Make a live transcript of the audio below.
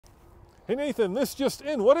Hey Nathan, this just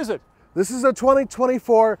in, what is it? This is a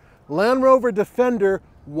 2024 Land Rover Defender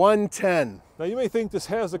 110. Now you may think this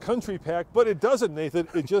has the country pack, but it doesn't, Nathan.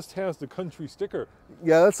 It just has the country sticker.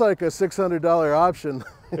 Yeah, that's like a $600 option.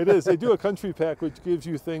 It is. They do a country pack which gives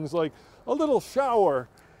you things like a little shower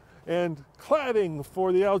and cladding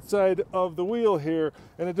for the outside of the wheel here,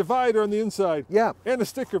 and a divider on the inside. Yeah. And a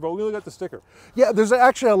sticker, but we only got the sticker. Yeah, there's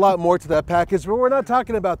actually a lot more to that package, but we're not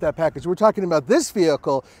talking about that package. We're talking about this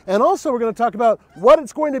vehicle, and also we're going to talk about what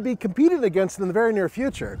it's going to be competing against in the very near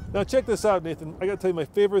future. Now check this out, Nathan. I got to tell you, my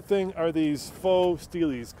favorite thing are these faux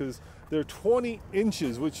steelies, because they're 20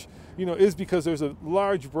 inches, which is because there's a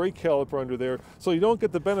large brake caliper under there. So you don't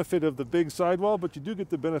get the benefit of the big sidewall, but you do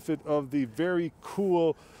get the benefit of the very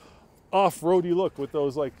cool off-roady look with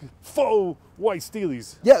those like faux white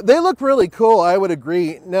steelies. Yeah, they look really cool, I would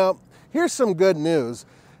agree. Now, here's some good news.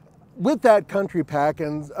 With that country pack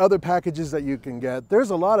and other packages that you can get, there's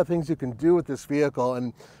a lot of things you can do with this vehicle.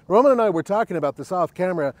 And Roman and I were talking about this off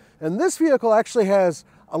camera, and this vehicle actually has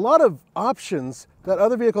a lot of options that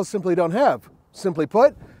other vehicles simply don't have. Simply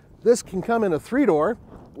put, this can come in a 3-door,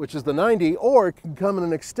 which is the 90, or it can come in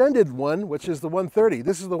an extended one, which is the 130.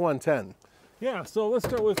 This is the 110. Yeah, so let's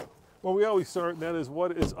start with well, we always start, and that is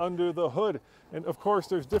what is under the hood. And of course,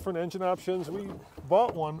 there's different engine options. We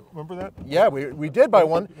bought one, remember that? Yeah, we did buy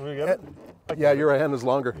one. We got it? Yeah, your hand is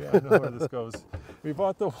longer. Yeah, I know where this goes. We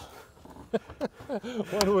bought the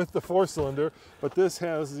one with the 4-cylinder, but this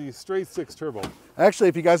has the straight 6 turbo. Actually,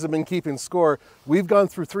 if you guys have been keeping score, we've gone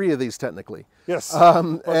through 3 of these technically. Yes.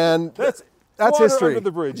 And that's history. Under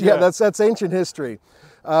the bridge. Yeah, that's ancient history.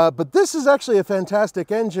 But this is actually a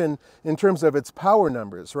fantastic engine in terms of its power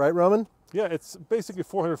numbers, right, Roman? Yeah, it's basically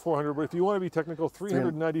 400, but if you want to be technical,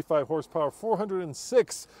 395 horsepower,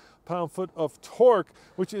 406 pound-foot of torque,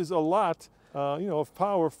 which is a lot, of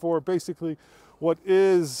power for basically what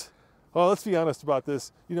is, well, let's be honest about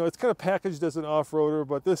this. It's kind of packaged as an off-roader,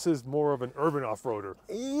 but this is more of an urban off-roader.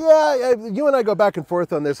 Yeah, you and I go back and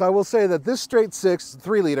forth on this. I will say that this straight 6,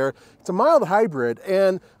 3-liter, it's a mild hybrid,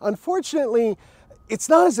 and unfortunately, it's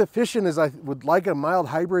not as efficient as I would like a mild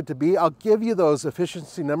hybrid to be. I'll give you those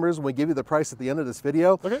efficiency numbers when we give you the price at the end of this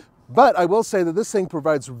video. Okay. But I will say that this thing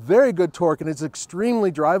provides very good torque, and it's extremely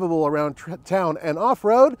drivable around town. And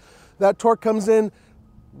off-road, that torque comes in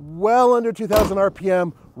well under 2,000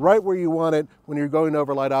 RPM, right where you want it when you're going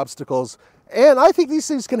over light obstacles. And I think these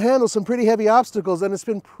things can handle some pretty heavy obstacles, and it's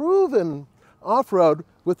been proven off-road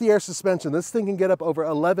with the air suspension. This thing can get up over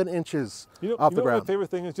 11 inches off the ground. My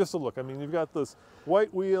favorite thing is just a look. I mean, you've got this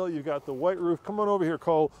white wheel, you've got the white roof. Come on over here,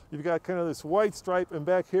 Cole. You've got kind of this white stripe, and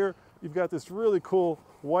back here, you've got this really cool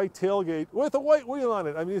white tailgate with a white wheel on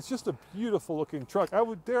it. I mean, it's just a beautiful looking truck.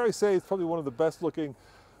 Dare I say, it's probably one of the best looking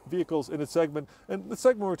vehicles in its segment. And the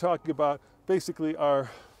segment we're talking about basically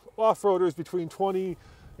are off-roaders between $20,000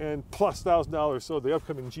 and plus $1,000. So the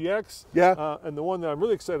upcoming GX, and the one that I'm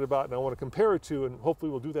really excited about and I want to compare it to, and hopefully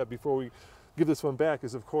we'll do that before we give this one back,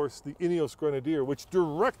 is of course the Ineos Grenadier, which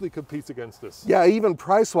directly competes against this. Yeah, even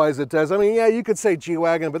price-wise it does. I mean, yeah, you could say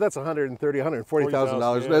G-Wagon, but that's $130,000,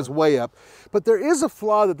 $140,000. That's way up. But there is a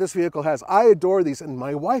flaw that this vehicle has. I adore these, and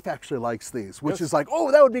my wife actually likes these, which is like,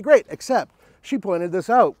 oh, that would be great, except she pointed this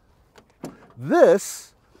out.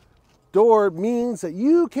 This door means that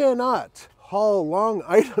you cannot haul long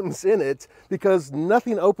items in it because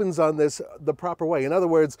nothing opens on this the proper way. In other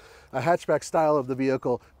words, a hatchback style of the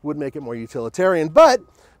vehicle would make it more utilitarian. But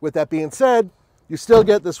with that being said, you still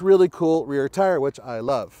get this really cool rear tire, which I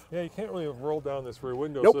love. Yeah, you can't really roll down this rear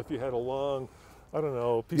window. Nope. So if you had a long, I don't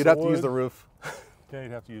know, piece You'd of have to use the roof. Yeah,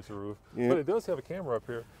 you'd have to use the roof. Yeah. But it does have a camera up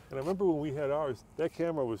here. And I remember when we had ours, that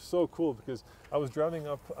camera was so cool because I was driving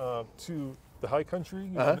up to the high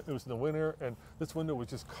country. It was in the winter, and this window was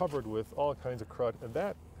just covered with all kinds of crud, and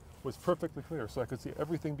that was perfectly clear, so I could see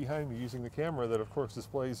everything behind me using the camera that, of course,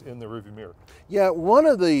 displays in the rearview mirror. Yeah, one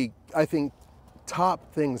of the, I think,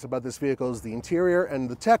 top things about this vehicle is the interior and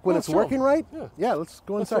the tech when it's working right. Yeah, let's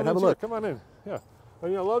go inside, have a look. Come on in. Yeah, I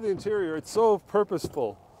mean, I love the interior. It's so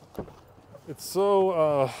purposeful. It's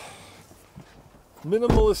so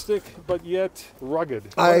minimalistic, but yet rugged.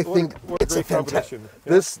 I think it's a fantastic.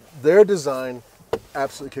 Their design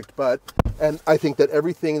absolutely kicked butt, and I think that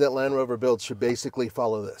everything that Land Rover builds should basically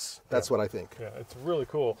follow this. That's what I think. Yeah, it's really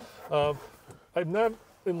cool. I'm not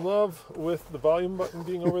in love with the volume button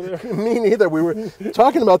being over there. Me neither. We were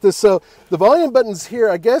talking about this. So the volume button's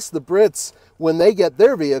here. I guess the Brits, when they get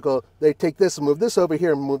their vehicle, they take this and move this over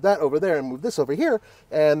here and move that over there and move this over here,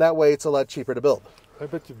 and that way it's a lot cheaper to build. I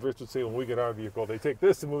bet you Rich would say when we get our vehicle, they take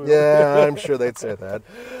this and move it. Yeah, I'm sure they'd say that.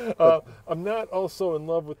 I'm not also in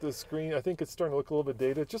love with this screen. I think it's starting to look a little bit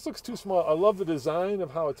dated. It just looks too small. I love the design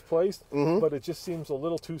of how it's placed, but it just seems a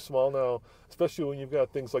little too small now, especially when you've got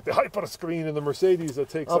things like the Hyper screen in the Mercedes that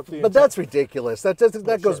takes up the But that's ridiculous. That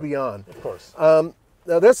goes sure. beyond. Of course.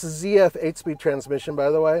 Now, this is ZF 8-speed transmission, by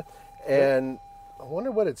the way, and I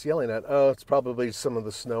wonder what it's yelling at. Oh, it's probably some of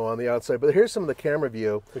the snow on the outside, but here's some of the camera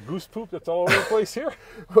view. The goose poop that's all over the place here?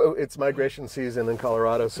 It's migration season in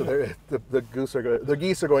Colorado, so the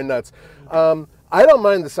geese are going nuts. I don't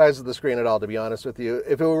mind the size of the screen at all, to be honest with you.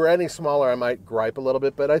 If it were any smaller, I might gripe a little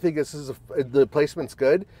bit, but I think the placement's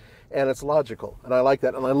good. And it's logical, and I like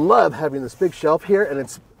that. And I love having this big shelf here, and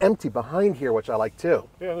it's empty behind here, which I like too.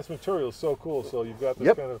 Yeah, this material is so cool. So you've got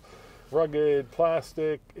this kind of rugged,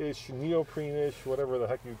 plastic-ish, neoprene-ish, whatever the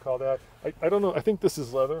heck you call that. I don't know. I think this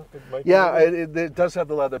is leather. It might be leather. It does have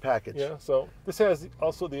the leather package. Yeah, so this has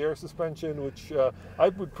also the air suspension, which I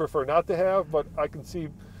would prefer not to have, but I can see,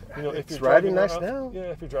 if you're driving nice around, now.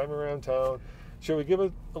 Yeah, if you're driving around town. Shall we give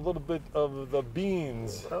it a little bit of the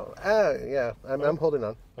beans? Yeah, I'm holding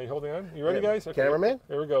on. Are you holding on? You ready, guys? Okay. Cameraman?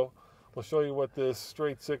 Here we go. We'll show you what this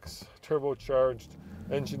straight six turbocharged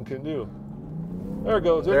engine can do. There it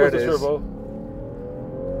goes. There goes the turbo.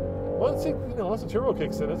 Once the turbo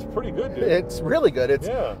kicks in, it's pretty good, dude. It's really good. It's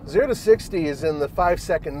 0 to 60 is in the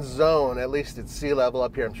 5-second zone. At least it's sea level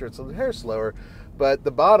up here. I'm sure it's a hair slower. But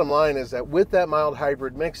the bottom line is that with that mild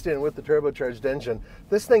hybrid mixed in with the turbocharged engine,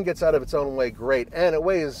 this thing gets out of its own way great, and it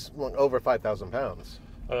weighs over 5,000 pounds.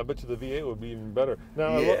 I bet you the V8 would be even better. Now,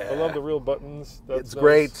 I love the real buttons. It's nice.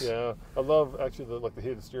 Great. Yeah, I love actually the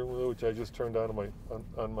heated steering wheel, which I just turned on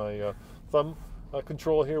my thumb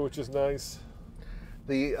control here, which is nice.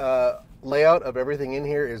 The layout of everything in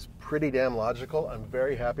here is pretty damn logical. I'm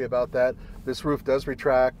very happy about that. This roof does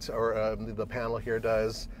retract, or the panel here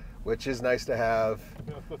does, which is nice to have.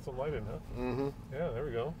 Yeah, let's put some light in, huh? Mm-hmm. Yeah, there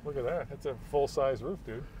we go. Look at that. That's a full-size roof,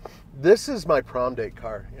 dude. This is my prom date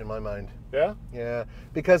car in my mind. Yeah? Yeah,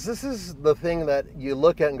 because this is the thing that you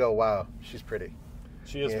look at and go, wow, she's pretty.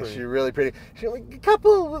 She is pretty. She's really pretty. She has a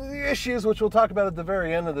couple of issues, which we'll talk about at the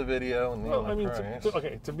very end of the video. And, well, I mean,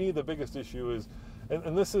 to me, the biggest issue is,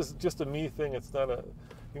 and this is just a me thing, it's not a,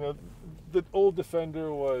 the old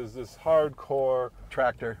Defender was this hardcore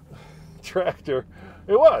tractor.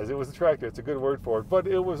 It was a tractor. It's a good word for it, but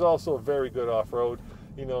it was also very good off-road.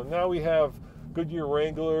 Now we have Goodyear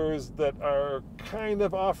Wranglers that are kind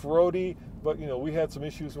of off-roady, but we had some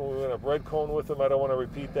issues when we went up Red Cone with them. I don't want to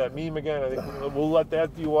repeat that meme again. I think we'll let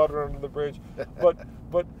that be water under the bridge.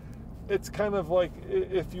 But it's kind of like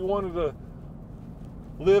if you wanted to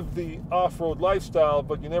live the off-road lifestyle,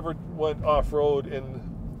 but you never went off-road in,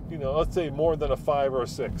 let's say more than a 5 or a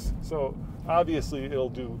 6. So obviously it'll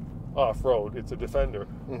do off-road. It's a Defender.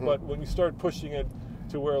 Mm-hmm. But when you start pushing it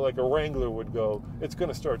to where like a Wrangler would go, it's going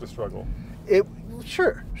to start to struggle.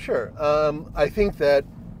 Sure. I think that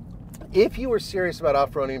if you were serious about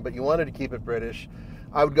off-roading, but you wanted to keep it British,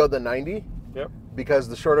 I would go the 90. Yep. Because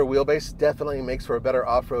the shorter wheelbase definitely makes for a better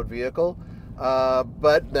off-road vehicle.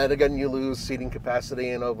 But then again, you lose seating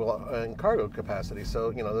capacity and cargo capacity.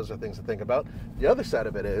 So, those are things to think about. The other side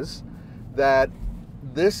of it is that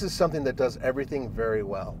this is something that does everything very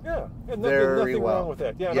well. Yeah, and nothing wrong with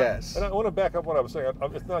that. Yeah, yes. And I want to back up what I was saying.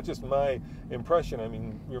 It's not just my impression. I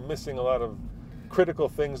mean, you're missing a lot of critical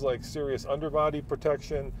things like serious underbody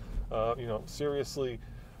protection, seriously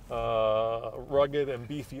rugged and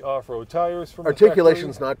beefy off-road tires. From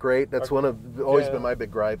articulation's not great. That's always been my big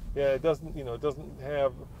gripe. Yeah, it doesn't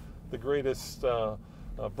have the greatest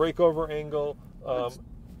breakover angle.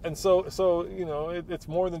 And so it's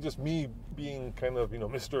more than just me being kind of,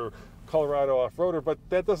 Mr. Colorado off-roader, but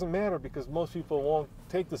that doesn't matter because most people won't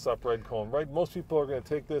take this up Red Cone, right? Most people are going to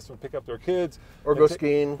take this and pick up their kids. Or go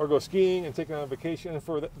skiing. Or go skiing and take it on vacation. And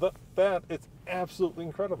for that, it's absolutely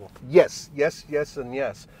incredible. Yes, and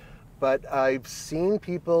yes. But I've seen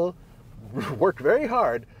people work very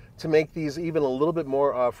hard to make these even a little bit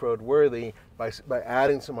more off-road worthy by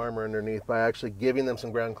adding some armor underneath, by actually giving them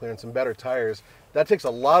some ground clearance and better tires. That takes a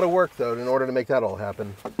lot of work, though, in order to make that all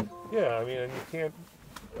happen. Yeah, I mean, and you can't.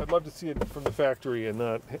 I'd love to see it from the factory and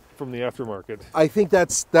not from the aftermarket. I think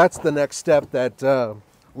that's the next step that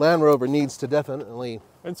Land Rover needs to definitely.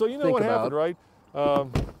 And so what happened, right?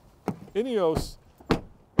 Ineos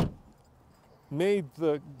made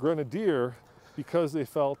the Grenadier because they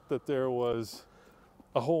felt that there was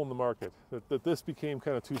a hole in the market, that this became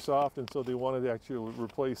kind of too soft, and so they wanted to actually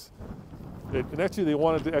replace it. And actually they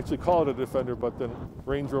wanted to actually call it a Defender, but then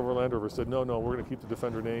Range Rover Land Rover said, no, we're going to keep the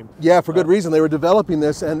Defender name. Yeah, for good reason. They were developing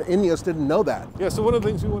this, and Ineos didn't know that. Yeah, so one of the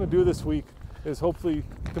things we want to do this week is hopefully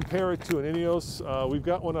compare it to an Ineos. We've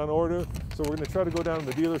got one on order, so we're going to try to go down to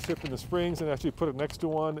the dealership in the Springs and actually put it next to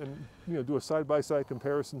one and do a side-by-side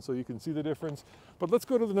comparison so you can see the difference. But let's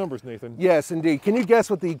go to the numbers, Nathan. Yes, indeed. Can you guess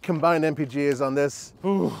what the combined MPG is on this?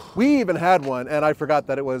 We even had one, and I forgot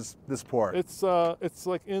that it was this poor. It's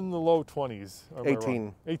like in the low 20s.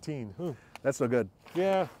 18. 18. Ooh. That's no good.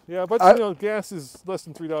 Yeah, but gas is less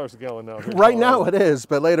than $3 a gallon now. Right now it is,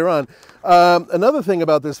 but later on. Another thing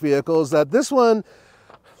about this vehicle is that this one,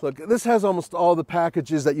 look, this has almost all the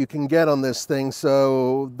packages that you can get on this thing,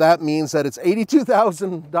 so that means that it's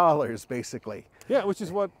 $82,000 basically. Yeah, which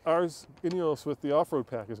is what ours Ineos with the off-road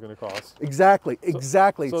pack is going to cost. Exactly,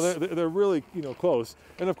 exactly. So they're really close.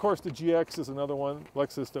 And of course the GX is another one,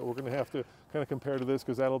 Lexus, that we're going to have to kind of compare to this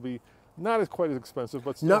because that'll be not quite as expensive,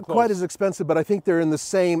 but still not close. quite as expensive, but I think they're in the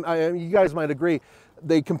same, you guys might agree,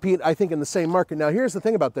 they compete, I think, in the same market. Now here's the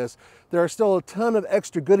thing about this, there are still a ton of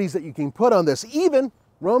extra goodies that you can put on this, even,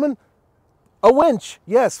 Roman, a winch.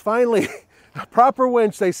 Yes, finally, a proper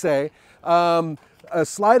winch, they say.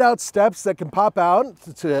 Slide out steps that can pop out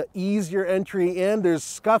to ease your entry in. There's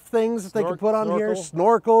scuff things that they can put on here,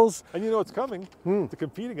 snorkels. And you know what's coming to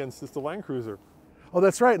compete against this, the Land Cruiser. Oh,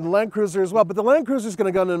 that's right, and the Land Cruiser as well. But the Land Cruiser is going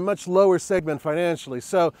to go in a much lower segment financially.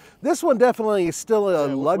 So this one definitely is still a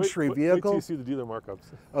luxury vehicle. Wait till you see the dealer markups.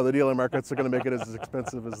 Oh, the dealer markups are going to make it as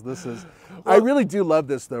expensive as this is. Well, I really do love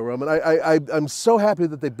this though, Roman. I'm so happy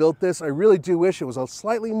that they built this. I really do wish it was a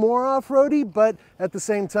slightly more off-roady, but at the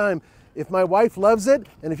same time, if my wife loves it,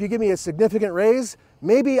 and if you give me a significant raise,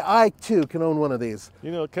 maybe I too can own one of these.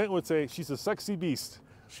 You know, Kent would say she's a sexy beast.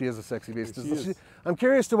 She is a sexy beast. She is. I'm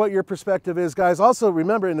curious to what your perspective is, guys. Also,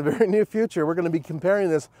 remember, in the very near future, we're going to be comparing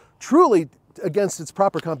this truly against its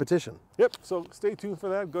proper competition. Yep, so stay tuned for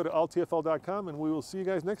that. Go to alltfl.com, and we will see you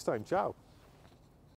guys next time. Ciao.